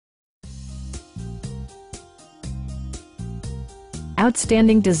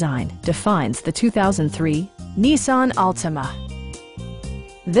Outstanding design defines the 2003 Nissan Altima.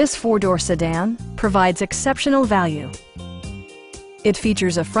 This four-door sedan provides exceptional value. It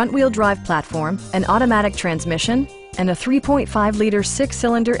features a front-wheel drive platform, an automatic transmission, and a 3.5-liter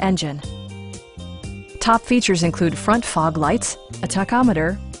six-cylinder engine. Top features include front fog lights, a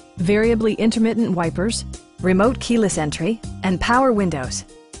tachometer, variably intermittent wipers, remote keyless entry, and power windows.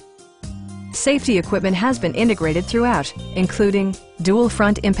 Safety equipment has been integrated throughout, including dual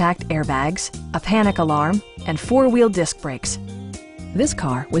front impact airbags, a panic alarm, and four-wheel disc brakes. This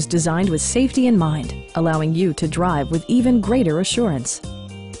car was designed with safety in mind, allowing you to drive with even greater assurance.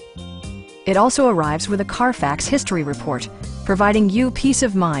 It also arrives with a Carfax history report, providing you peace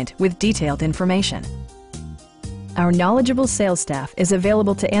of mind with detailed information. Our knowledgeable sales staff is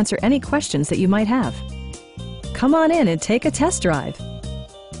available to answer any questions that you might have. Come on in and take a test drive.